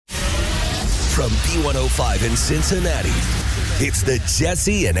From B105 in Cincinnati, it's the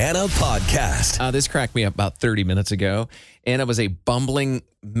Jesse and Anna podcast. This cracked me up about 30 minutes ago. Anna was a bumbling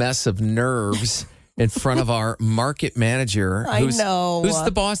mess of nerves in front of our market manager. Who's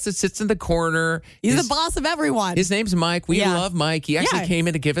the boss that sits in the corner. He's the boss of everyone. His name's Mike. We love Mike. He actually came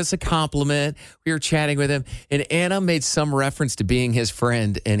in to give us a compliment. We were chatting with him, and Anna made some reference to being his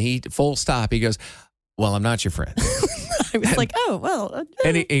friend, and he, full stop, he goes, "Well, I'm not your friend." I was like, "Oh, well."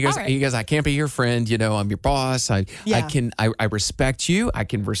 And he goes, all right. he goes, "I can't be your friend. You know, I'm your boss. I respect you.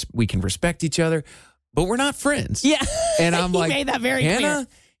 We can respect each other, but we're not friends." Yeah. And I'm He like, made that very clear.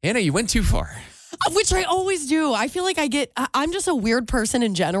 Anna, you went too far. Which I always do. I feel like I'm just a weird person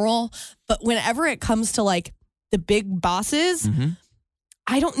in general, but whenever it comes to like the big bosses,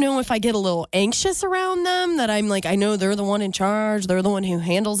 I don't know if I get a little anxious around them, that I'm like, I know they're the one in charge. They're the one who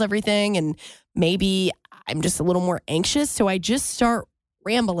handles everything. And maybe I'm just a little more anxious. So I just start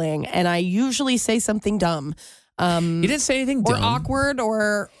rambling, and I usually say something dumb. You didn't say anything or dumb. awkward,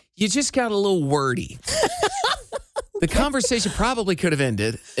 or You just got a little wordy. The conversation probably could have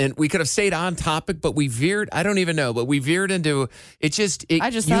ended, and we could have stayed on topic, but we veered. I don't even know, but we veered into it.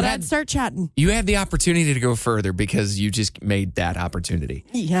 I just thought I'd start chatting. You had the opportunity to go further because you just made that opportunity.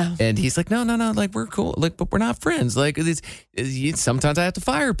 Yeah. And he's like, no, like we're cool, like, but we're not friends. Like sometimes I have to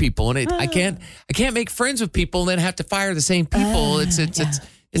fire people, and I can't make friends with people and then have to fire the same people. It's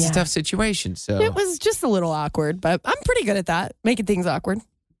a tough situation. So it was just a little awkward, but I'm pretty good at that, making things awkward.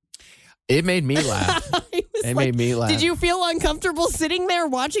 It made me laugh. Made me laugh. Did you feel uncomfortable sitting there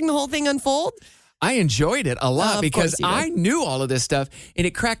watching the whole thing unfold? I enjoyed it a lot because you did. I knew all of this stuff, and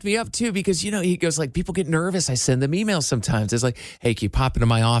it cracked me up too because, you know, he goes like, people get nervous. I send them emails sometimes. It's like, hey, can you pop into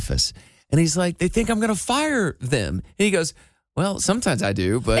my office? And he's like, they think I'm going to fire them. And he goes, well, sometimes I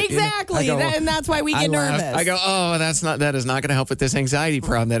do, but exactly, and that's why we get nervous. I go, oh, that is not going to help with this anxiety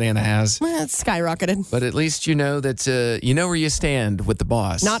problem that Anna has. Well, it's skyrocketed. But at least you know that you know where you stand with the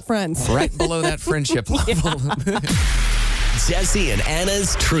boss. Not friends. Right below that friendship level. Jesse and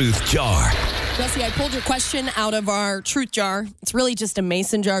Anna's Truth Jar. Jesse, I pulled your question out of our truth jar. It's really just a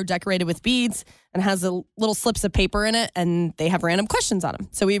mason jar decorated with beads and has little slips of paper in it, and they have random questions on them.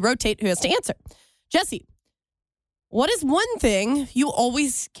 So we rotate who has to answer. Jesse, what is one thing you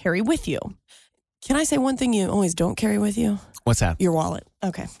always carry with you? Can I say one thing you always don't carry with you? What's that? Your wallet.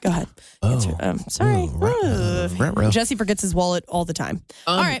 Okay, go ahead. Oh. Sorry. Ruh-roh. Jesse forgets his wallet all the time.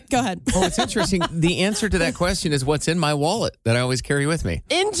 All right, go ahead. Well, it's interesting. The answer to that question is what's in my wallet that I always carry with me.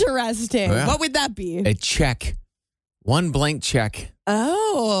 Interesting. Yeah. What would that be? A check. One blank check.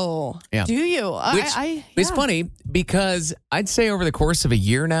 Oh. Yeah. Do you? It's funny because I'd say over the course of a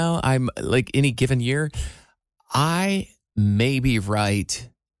year now, I'm like any given year, I maybe write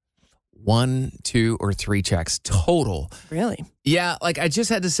 1, 2, or 3 checks total. Really? Yeah, like I just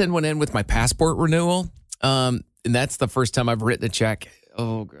had to send one in with my passport renewal. And that's the first time I've written a check.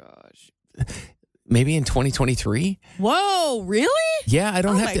 Oh, gosh. Maybe in 2023. Whoa, really? Yeah, I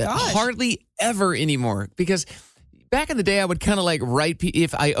don't have to gosh. hardly ever anymore because back in the day, I would kind of like write,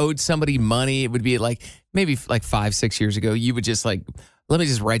 if I owed somebody money, it would be like maybe like 5-6 years ago, you would just like, let me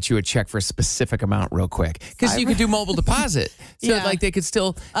just write you a check for a specific amount real quick because you could do mobile deposit. So like they could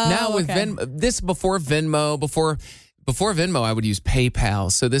still now with Venmo, before Venmo, I would use PayPal.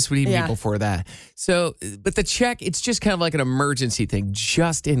 So this would even be before that. So, but the check, it's just kind of like an emergency thing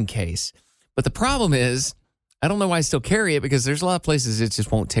just in case. But the problem is, I don't know why I still carry it because there's a lot of places that just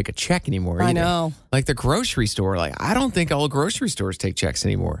won't take a check anymore. I know. Like the grocery store. Like I don't think all grocery stores take checks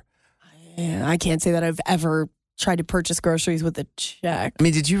anymore. Yeah, I can't say that I've ever tried to purchase groceries with a check. I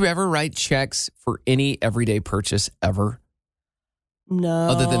mean, did you ever write checks for any everyday purchase ever? No.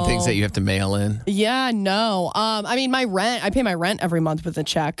 Other than things that you have to mail in? Yeah, no. I mean, my rent, I pay my rent every month with a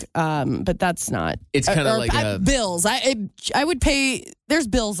check, but that's not. It's kind of like bills. I would pay, there's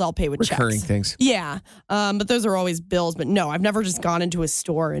bills I'll pay with recurring checks. things. Yeah, but those are always bills. But no, I've never just gone into a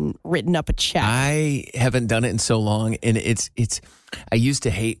store and written up a check. I haven't done it in so long, and it's. I used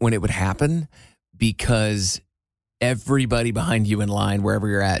to hate when it would happen because everybody behind you in line, wherever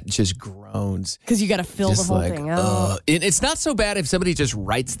you're at, just groans. Because you got to fill the whole thing out. It's not so bad if somebody just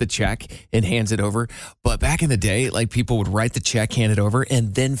writes the check and hands it over. But back in the day, like people would write the check, hand it over,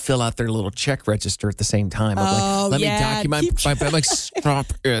 and then fill out their little check register at the same time. Let me document. I'm like, stop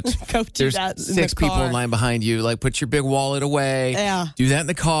it. Go do There's that in 6 the people car. in line behind you. Like, put your big wallet away. Yeah. Do that in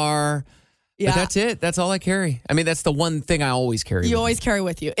the car. Yeah. But that's it. That's all I carry. I mean, that's the one thing I always carry. You always carry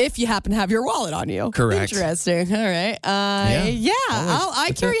with you if you happen to have your wallet on you. Correct. Interesting. All right.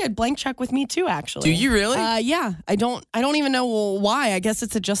 I carry a blank check with me too. Actually, do you really? Yeah. I don't even know why. I guess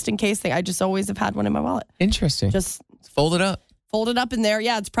it's a just in case thing. I just always have had one in my wallet. Interesting. Just fold it up. Fold it up in there.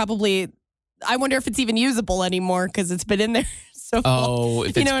 Yeah, it's probably I wonder if it's even usable anymore because it's been in there so long. Oh,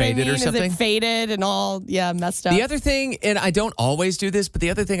 if it's faded or something? Is it faded and all, messed up? The other thing, and I don't always do this, but the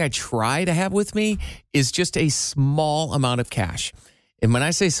other thing I try to have with me is just a small amount of cash. And when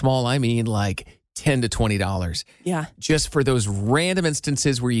I say small, I mean like $10 to $20. Yeah. Just for those random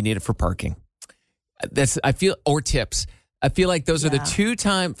instances where you need it for parking. Or tips. I feel like those are the 2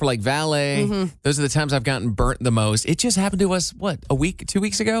 times for like valet. Those are the times I've gotten burnt the most. It just happened to us, 2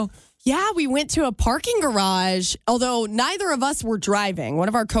 weeks ago? Yeah, we went to a parking garage, although neither of us were driving. One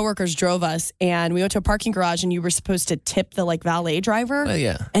of our coworkers drove us, and we went to a parking garage, and you were supposed to tip the valet driver.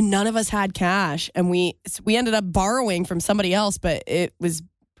 Yeah. And none of us had cash, and we ended up borrowing from somebody else, but it was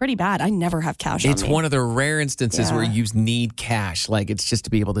pretty bad. I never have cash on me. It's one of the rare instances where you need cash. Like, it's just to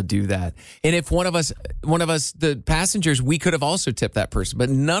be able to do that. And if one of us, the passengers, we could have also tipped that person,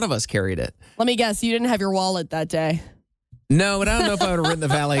 but none of us carried it. Let me guess, you didn't have your wallet that day. No, but I don't know if I would have written the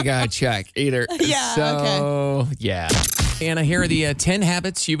valet guy a check either. Yeah. Anna, here are the 10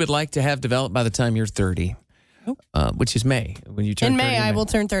 habits you would like to have developed by the time you're 30, which is May. When you turn 30 in May, I will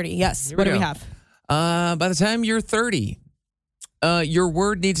turn 30. Yes. What do we have? By the time you're 30, your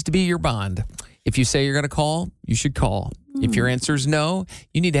word needs to be your bond. If you say you're going to call, you should call. If your answer is no,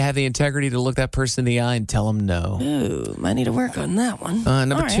 you need to have the integrity to look that person in the eye and tell them no. Ooh, might need to work on that one.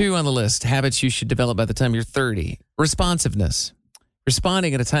 Number 2 on the list, habits you should develop by the time you're 30. Responsiveness.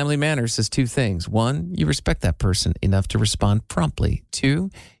 Responding in a timely manner says 2 things. 1, you respect that person enough to respond promptly. 2,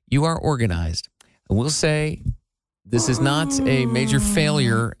 you are organized. I will say this is not a major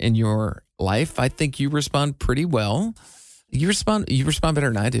failure in your life. I think you respond pretty well. You respond better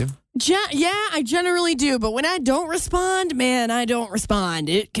than I do. Yeah, I generally do. But when I don't respond, man, I don't respond.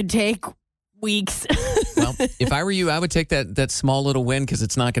 It could take weeks. Well, if I were you, I would take that small little win because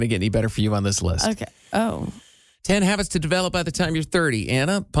it's not going to get any better for you on this list. Okay. Oh. 10 habits to develop by the time you're 30.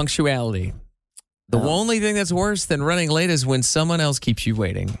 Anna, punctuality. The only thing that's worse than running late is when someone else keeps you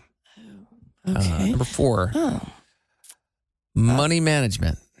waiting. Okay. Number 4. Money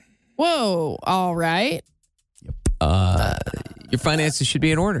management. Whoa. All right. Your finances should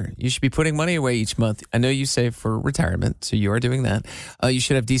be in order. You should be putting money away each month. I know you save for retirement, so you are doing that. You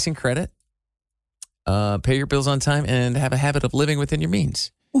should have decent credit, pay your bills on time, and have a habit of living within your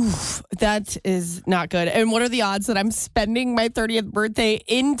means. Oof, that is not good. And what are the odds that I'm spending my 30th birthday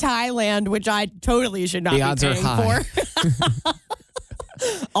in Thailand, which I totally should not be odds paying are high. for?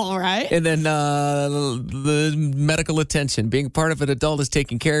 All right. And then the medical attention. Being part of an adult is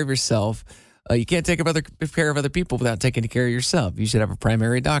taking care of yourself. You can't take care of other people without taking care of yourself. You should have a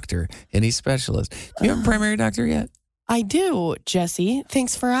primary doctor, any specialist. Do you have a primary doctor yet? I do, Jesse.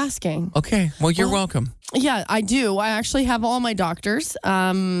 Thanks for asking. Okay. Well, you're welcome. Yeah, I do. I actually have all my doctors.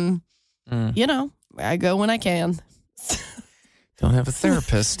 I go when I can. Don't have a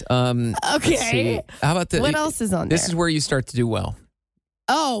therapist. Okay. Let's see. How about what else is on there? This is where you start to do well.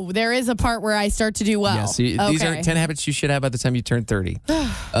 Oh, there is a part where I start to do well. Yeah, so these are 10 habits you should have by the time you turn 30.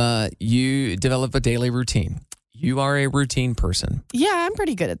 You develop a daily routine. You are a routine person. Yeah, I'm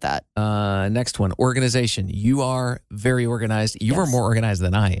pretty good at that. Next one, organization. You are very organized. You are more organized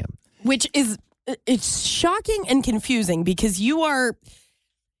than I am. Which is, it's shocking and confusing because you're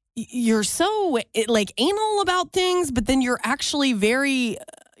so anal about things, but then you're actually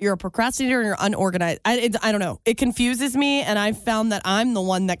you're a procrastinator and you're unorganized. I don't know. It confuses me, and I've found that I'm the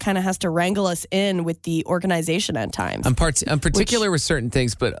one that kind of has to wrangle us in with the organization at times. I'm particular with certain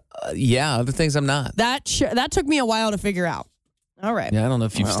things, but other things I'm not. That took me a while to figure out. All right. Yeah, I don't know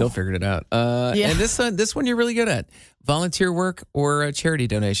if you've still figured it out. And this one you're really good at. Volunteer work or charity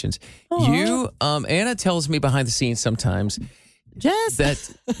donations. You, Anna tells me behind the scenes sometimes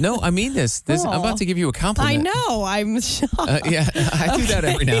no, I mean this. I'm about to give you a compliment. I know. I'm shocked. I do that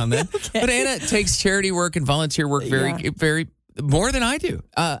every now and then. Okay. But Anna takes charity work and volunteer work very more than I do.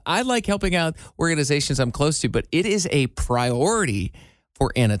 I like helping out organizations I'm close to, but it is a priority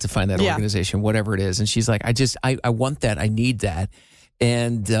for Anna to find that organization, whatever it is. And she's like, I want that. I need that.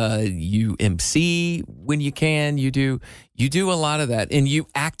 And you MC when you can. You do a lot of that, and you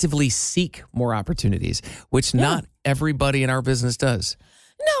actively seek more opportunities, which not everybody in our business does.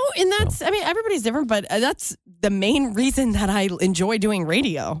 No, and everybody's different, but that's the main reason that I enjoy doing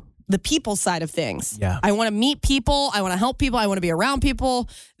radio. The people side of things. Yeah. I want to meet people. I want to help people. I want to be around people.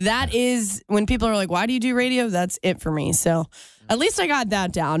 That is when people are like, why do you do radio? That's it for me. So at least I got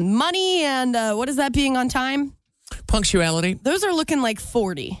that down. Money and what is that being on time? Punctuality. Those are looking like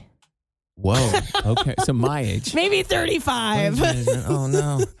 40. Whoa. Okay. So my age. Maybe 35. Oh,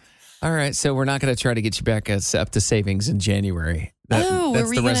 no. All right. So we're not going to try to get you back up to savings in January. That's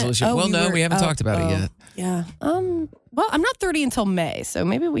the resolution. We haven't talked about it yet. Yeah. well, I'm not 30 until May, so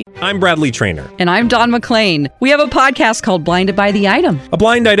maybe we... I'm Bradley Trainer. And I'm Don McClain. We have a podcast called Blinded by the Item. A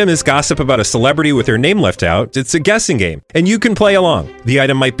blind item is gossip about a celebrity with their name left out. It's a guessing game, and you can play along. The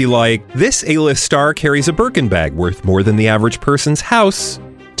item might be like, this A-list star carries a Birkin bag worth more than the average person's house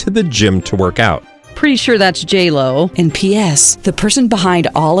to the gym to work out. Pretty sure that's J-Lo. And P.S. the person behind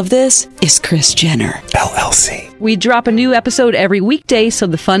all of this is Kris Jenner, LLC. We drop a new episode every weekday so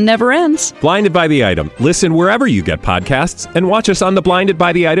the fun never ends. Blinded by the Item. Listen wherever you get podcasts and watch us on the Blinded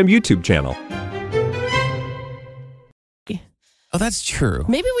by the Item YouTube channel. Oh, that's true.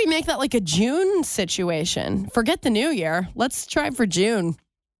 Maybe we make that like a June situation. Forget the new year. Let's try for June.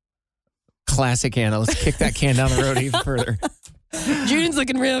 Classic Anna. Let's kick that can down the road even further. June's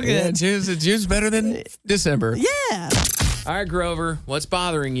looking real Yeah, good. June's better than December. Yeah. All right, Grover, what's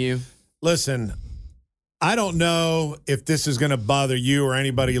bothering you? Listen, I don't know if this is going to bother you or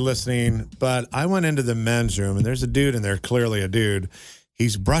anybody listening, but I went into the men's room and there's a dude in there, clearly a dude.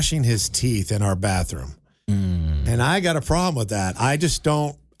 He's brushing his teeth in our bathroom. And I got a problem with that. I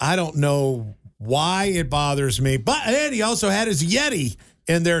don't know why it bothers me. But and he also had his Yeti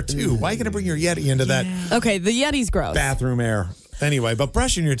in there too. Why are you going to bring your Yeti into that Okay, the Yeti's gross. bathroom air? Anyway, but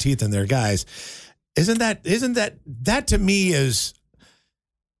brushing your teeth in there, guys, isn't that to me is,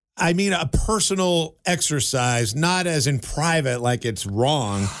 I mean, a personal exercise, not as in private like it's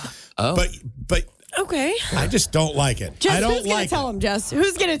wrong. Oh. But Okay. I just don't like it. Jess, I don't who's going like to tell it. him, Jess?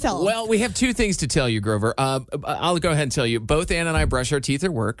 Who's going to tell him? Well, we have two things to tell you, Grover. I'll go ahead and tell you. Both Ann and I brush our teeth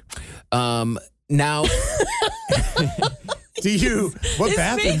at work. Now, What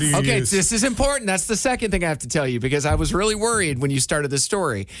bathroom do you okay, use? this is important. That's the second thing I have to tell you because I was really worried when you started this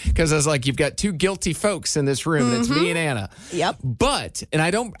story because I was like, you've got two guilty folks in this room, and it's me and Anna. Yep. But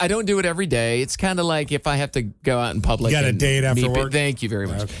I don't do it every day. It's kind of like if I have to go out in public. You got a and date after meet work? Thank you very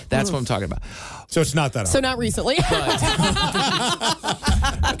much. Okay. That's what I'm talking about. So it's not that hard. So not recently.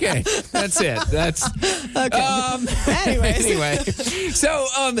 Okay, that's it. That's okay. anyway. So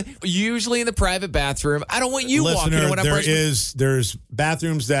usually in the private bathroom, I don't want you walking in when I'm brushing. There's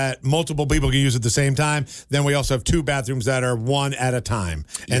bathrooms that multiple people can use at the same time. Then we also have two bathrooms that are one at a time.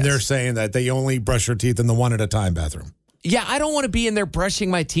 And they're saying that they only brush their teeth in the one at a time bathroom. Yeah, I don't want to be in there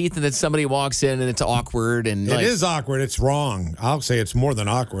brushing my teeth and then somebody walks in and it's awkward and It is awkward. It's wrong. I'll say it's more than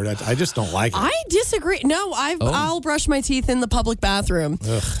awkward. I just don't like it. I disagree. No, I'll brush my teeth in the public bathroom.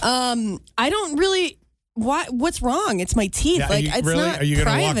 I don't really. What's wrong? It's my teeth. Yeah, like it's not Are you going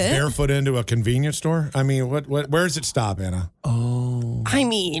to walk private. barefoot into a convenience store? I mean, where does it stop, Anna? Oh. I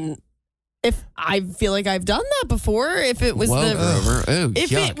mean, if I feel like I've done that before, if it was Whoa, the Grover. Oh, if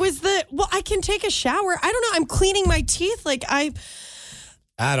yuck. it was the I can take a shower. I don't know. I'm cleaning my teeth. Like I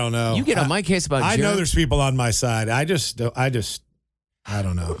don't know. You get on my case about I know germs. there's people on my side. I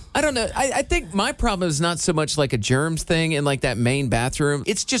don't know. I don't know. I think my problem is not so much like a germs thing in like that main bathroom.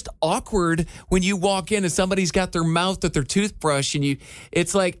 It's just awkward when you walk in and somebody's got their mouth at their toothbrush and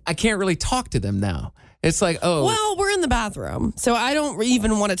it's like I can't really talk to them now. It's like, oh. Well, we're in the bathroom, so I don't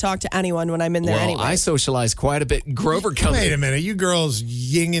even want to talk to anyone when I'm in there well, anyway. I socialize quite a bit. Grover comes Wait a minute. You girls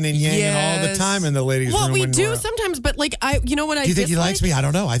yinging and yanging all the Yes. time in the ladies' room. Well, we when do we're- sometimes, but like you know what I Do you think he dislike? likes me? I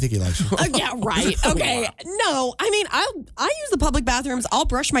don't know. I think he likes you. Yeah, right. Okay. No, I mean, I use the public bathrooms. I'll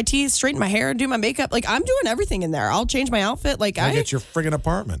brush my teeth, straighten my hair, do my makeup. Like I'm doing everything in there. I'll change my outfit. Like I get your friggin'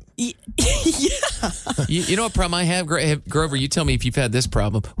 apartment. yeah. You know what problem I have, Grover? You tell me if you've had this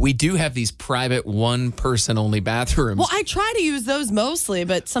problem. We do have these private one-person only bathrooms. Well, I try to use those mostly,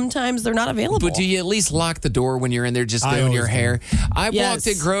 but sometimes they're not available. But do you at least lock the door when you're in there just I doing your always hair? I've Yes. walked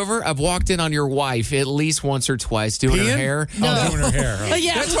in, Grover. I've walked in on your wife at least once or twice doing her Peeing? hair. Oh, doing her hair. But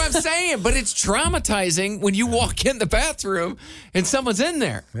yeah. That's what I'm saying. But it's traumatizing when you walk in the bathroom and someone's in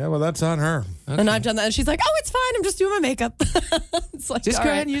there. Yeah, well, that's on her. And I've done that. And she's like, "Oh, it's fine. I'm just doing my makeup." It's like, Just all go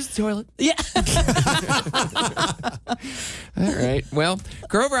right. ahead and use the toilet. Yeah. All right. Well,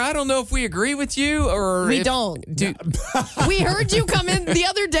 Grover, I don't know if we agree with you or We if- don't. Do, We heard you come in the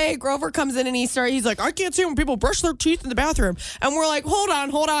other day. Grover comes in and he's like, "I can't see when people brush their teeth in the bathroom." And we're like, hold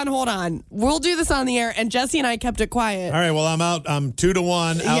on. We'll do this on the air. And Jesse and I kept it quiet. All right, well, I'm out. I'm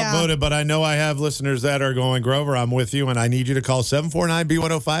 2-1 outvoted, but I know I have listeners that are going, Grover, I'm with you, and I need you to call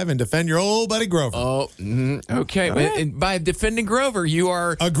 749-B105 and defend your old buddy Grover. okay. And by defending Grover, you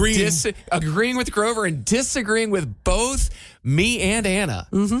are agreeing with Grover and disagreeing with both me and Anna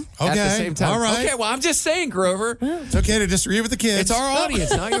at the Okay, same time. all right. Okay, well, I'm just saying, Grover. It's okay to disagree with the kids. It's our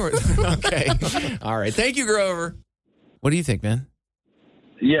audience, not yours. Okay. All right. Thank you, Grover. What do you think, man?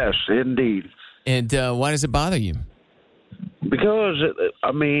 Yes, indeed. And why does it bother you? Because,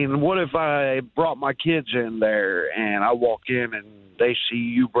 I mean, what if I brought my kids in there and I walk in and they see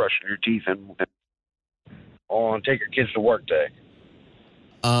you brushing your teeth and on Take Your Kids to Work Day?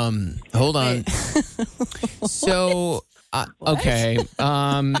 Hold on. So, okay.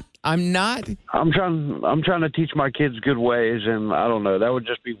 I'm not. I'm trying to teach my kids good ways, and I don't know. That would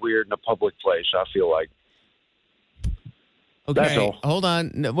just be weird in a public place, I feel like. Okay, That's all. hold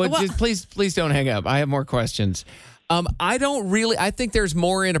on. No, just please don't hang up. I have more questions. I think there's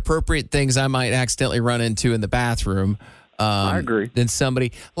more inappropriate things I might accidentally run into in the bathroom. I agree. Than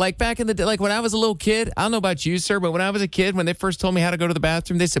somebody like back in the day, like when I was a little kid. I don't know about you, sir, but when I was a kid, when they first told me how to go to the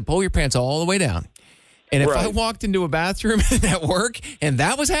bathroom, they said, pull your pants all the way down. And if I walked into a bathroom at work and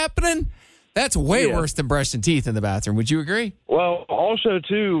that was happening, that's way worse than brushing teeth in the bathroom. Would you agree? Well, also,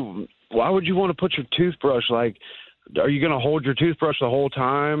 too, why would you want to put your toothbrush, like, are you going to hold your toothbrush the whole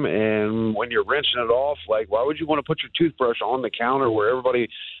time? And when you're rinsing it off, like, why would you want to put your toothbrush on the counter where everybody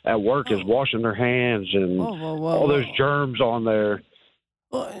at work is washing their hands and all those germs on there?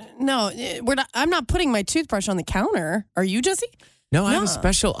 Well, no, I'm not putting my toothbrush on the counter. Are you, Jesse? No, I have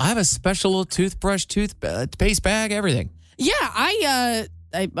a special little toothbrush, toothpaste bag, everything. Yeah, I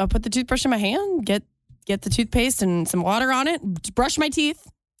put the toothbrush in my hand, get the toothpaste and some water on it, brush my teeth.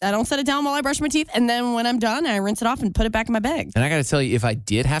 I don't set it down while I brush my teeth, and then when I'm done, I rinse it off and put it back in my bag. And I got to tell you, if I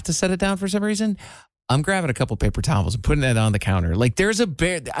did have to set it down for some reason, I'm grabbing a couple paper towels and putting it on the counter. Like there's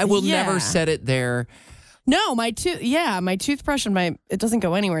I will never set it there. No, my toothbrush and it doesn't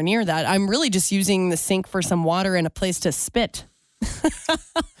go anywhere near that. I'm really just using the sink for some water and a place to spit.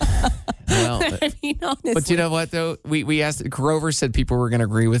 Well, I mean, honestly. But you know what though? We asked. Grover said people were going to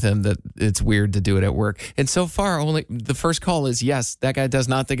agree with him that it's weird to do it at work, and so far only the first call is yes. That guy does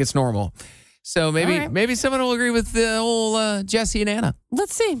not think it's normal. So maybe someone will agree with the whole Jesse and Anna.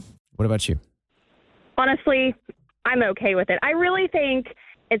 Let's see. What about you? Honestly, I'm okay with it. I really think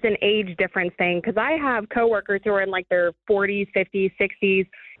it's an age difference thing because I have coworkers who are in like their 40s, 50s, 60s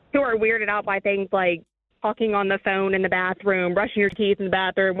who are weirded out by things like talking on the phone in the bathroom, brushing your teeth in the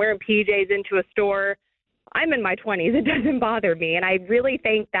bathroom, wearing PJs into a store. I'm in my 20s. It doesn't bother me. And I really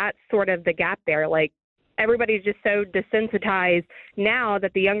think that's sort of the gap there. Like, everybody's just so desensitized now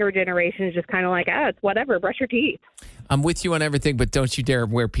that the younger generation is just kind of like, it's whatever, brush your teeth. I'm with you on everything, but don't you dare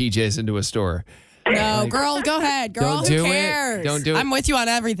wear PJs into a store. No, girl, go ahead. Girl, who cares? Don't do it. I'm with you on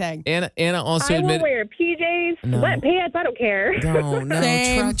everything. Anna also I will wear PJs, sweatpants, I don't care.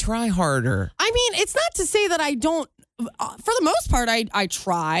 No, try harder. I mean, it's not to say that I don't, for the most part, I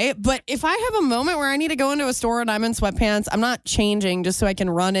try, but if I have a moment where I need to go into a store and I'm in sweatpants, I'm not changing just so I can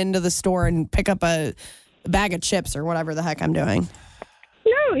run into the store and pick up a bag of chips or whatever the heck I'm doing.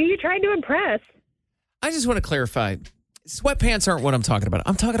 No, you tried to impress. I just want to clarify. Sweatpants aren't what I'm talking about.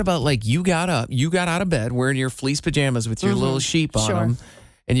 I'm talking about like you got out of bed wearing your fleece pajamas with your little sheep on them,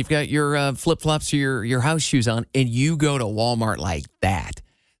 and you've got your flip-flops or your house shoes on, and you go to Walmart like that.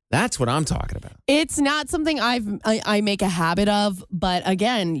 That's what I'm talking about. It's not something I make a habit of, but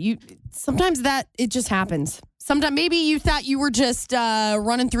again, sometimes that it just happens. Sometimes maybe you thought you were just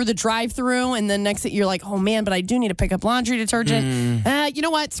running through the drive-through, and then next you're like, oh man, but I do need to pick up laundry detergent. You know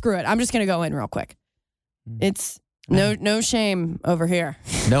what? Screw it. I'm just going to go in real quick. It's no shame over here.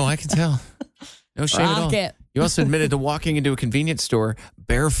 No, I can tell. No shame at all. You also admitted to walking into a convenience store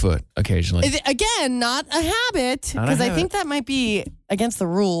barefoot occasionally. Again, not a habit, because I think that might be against the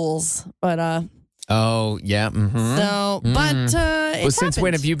rules. But oh yeah. Mm-hmm. So, but since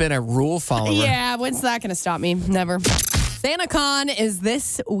when have you been a rule follower? Yeah, when's that going to stop me? Never. SantaCon is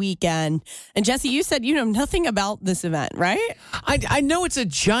this weekend. And Jesse, you said you know nothing about this event, right? I know it's a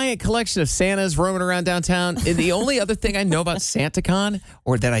giant collection of Santas roaming around downtown. And the only other thing I know about SantaCon,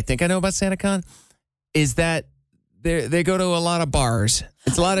 or that I think I know about SantaCon, is that they go to a lot of bars.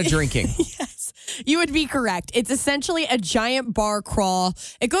 It's a lot of drinking. Yes, you would be correct. It's essentially a giant bar crawl.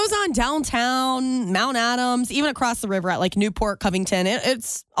 It goes on downtown, Mount Adams, even across the river at like Newport, Covington.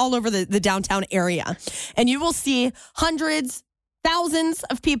 It's all over the downtown area. And you will see hundreds, thousands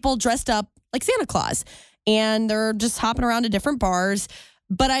of people dressed up like Santa Claus. And they're just hopping around to different bars.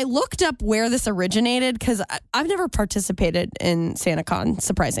 But I looked up where this originated because I've never participated in SantaCon,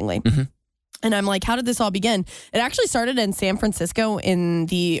 surprisingly. Mm-hmm. And I'm like, how did this all begin? It actually started in San Francisco in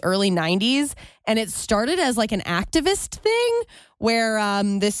the early 90s. And it started as like an activist thing where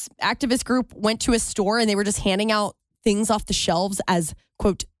this activist group went to a store and they were just handing out things off the shelves as,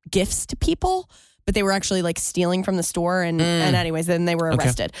 quote, gifts to people. But they were actually like stealing from the store. And anyways, then they were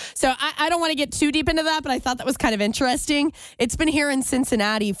arrested. Okay. So I don't want to get too deep into that, but I thought that was kind of interesting. It's been here in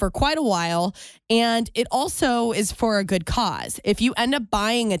Cincinnati for quite a while. And it also is for a good cause. If you end up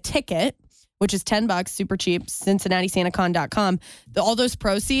buying a ticket, which is $10, super cheap, CincinnatiSantaCon.com. All those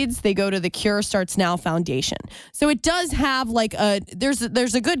proceeds, they go to the Cure Starts Now Foundation. So it does have like there's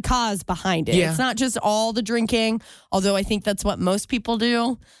a good cause behind it. Yeah. It's not just all the drinking, although I think that's what most people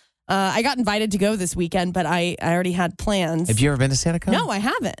do. I got invited to go this weekend, but I already had plans. Have you ever been to SantaCon? No, I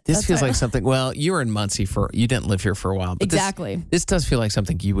haven't. This feels like something. Well, you were in Muncie you didn't live here for a while. But Exactly. This does feel like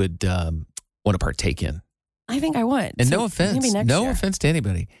something you would want to partake in. I think I would. And So no offense. maybe next No year. offense to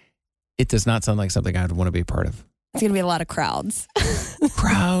anybody. It does not sound like something I would want to be a part of. It's going to be a lot of crowds.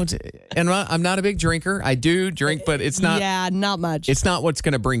 Crowd. And I'm not a big drinker. I do drink, but it's not. Yeah, not much. It's not what's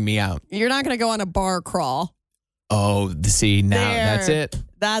going to bring me out. You're not going to go on a bar crawl. Oh, see, now There. that's it.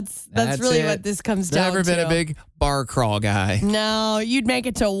 That's That's really it. what this comes down to. Never been a big bar crawl guy. No, you'd make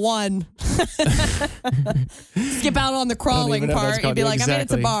it to 1. Skip out on the crawling even know what that's part. You'd called. be like, I mean,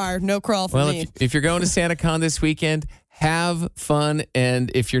 it's a Exactly. bar. No crawl for Well, me. if you're going to SantaCon this weekend, have fun. And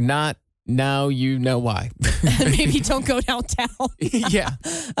if you're not, now you know why. Maybe don't go downtown. Yeah.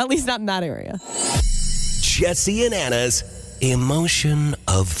 At least not in that area. Jesse and Anna's emotion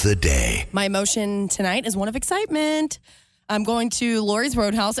of the day. My emotion tonight is one of excitement. I'm going to Lori's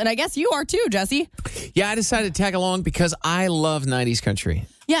Roadhouse, and I guess you are too, Jesse. Yeah, I decided to tag along because I love 90s country.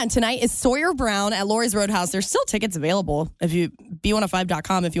 Yeah, and tonight is Sawyer Brown at Lori's Roadhouse. There's still tickets available if you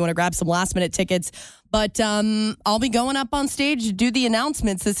B105.com if you want to grab some last minute tickets. But I'll be going up on stage to do the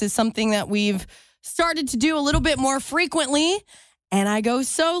announcements. This is something that we've started to do a little bit more frequently, and I go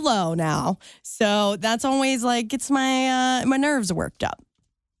solo now. So that's always like gets my my nerves worked up.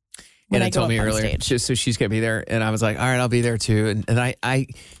 When And I I go told me up on earlier, stage. so she's gonna be there, and I was like, all right, I'll be there too. And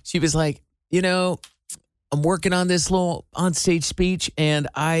she was like, I'm working on this little on-stage speech, and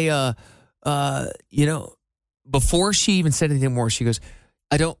before she even said anything more, she goes,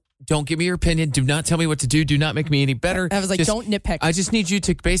 don't give me your opinion. Do not tell me what to do. Do not make me any better. I was like, don't nitpick. I just need you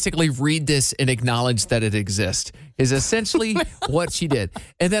to basically read this and acknowledge that it exists, is essentially what she did.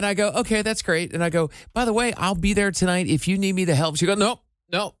 And then I go, okay, that's great. And I go, by the way, I'll be there tonight if you need me to help. She goes, no,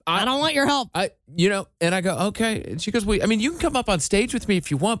 I don't want your help. And I go, okay. And she goes, you can come up on stage with me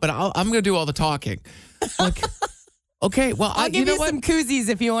if you want, but I'm going to do all the talking. Like, okay, well, I'll give you some koozies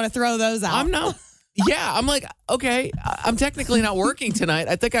if you want to throw those out. I'm not. Yeah, I'm like, okay, I'm technically not working tonight.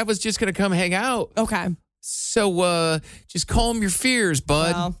 I think I was just going to come hang out. Okay. So just calm your fears,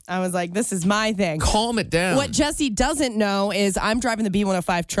 bud. Well, I was like, this is my thing. Calm it down. What Jesse doesn't know is I'm driving the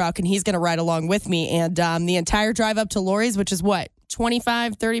B105 truck, and he's going to ride along with me. And the entire drive up to Lori's, which is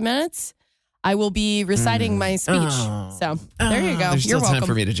 25, 30 minutes, I will be reciting my speech. Oh. So there you go. There's You're still welcome. time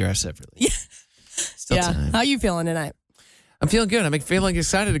for me to dress separately. Yeah. Still time. How you feeling tonight? I'm feeling good. I'm feeling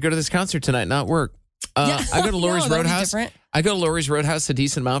excited to go to this concert tonight, not work. I go to Lori's that'd be Roadhouse. different. I go to Lori's Roadhouse a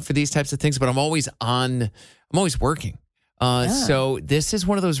decent amount for these types of things, but I'm always working. So this is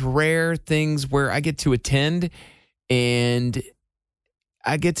one of those rare things where I get to attend and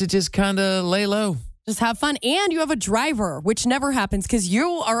I get to just kind of lay low. Just have fun. And you have a driver, which never happens because you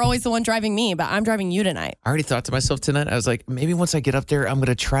are always the one driving me, but I'm driving you tonight. I already thought to myself tonight, I was like, maybe once I get up there, I'm going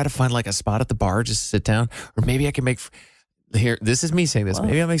to try to find like a spot at the bar, just sit down, or maybe I can make... Here, this is me saying this.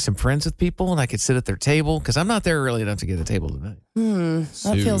 Maybe I'll make some friends with people and I could sit at their table because I'm not there early enough to get a table tonight.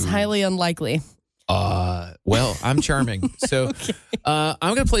 That feels highly unlikely. Well, I'm charming. So I'm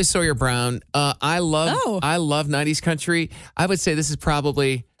going to play Sawyer Brown. I love 90s country. I would say this is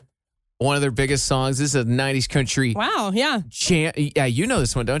probably one of their biggest songs. This is a 90s country. Wow, yeah. Yeah, you know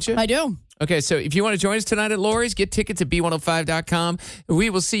this one, don't you? I do. Okay, so if you want to join us tonight at Lori's, get tickets at B105.com.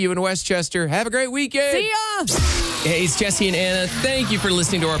 We will see you in Westchester. Have a great weekend. See ya. Hey, it's Jesse and Anna. Thank you for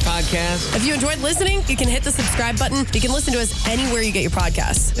listening to our podcast. If you enjoyed listening, you can hit the subscribe button. You can listen to us anywhere you get your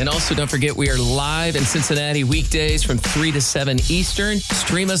podcasts. And also, don't forget, we are live in Cincinnati weekdays from 3 to 7 Eastern.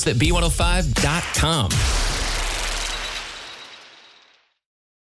 Stream us at B105.com.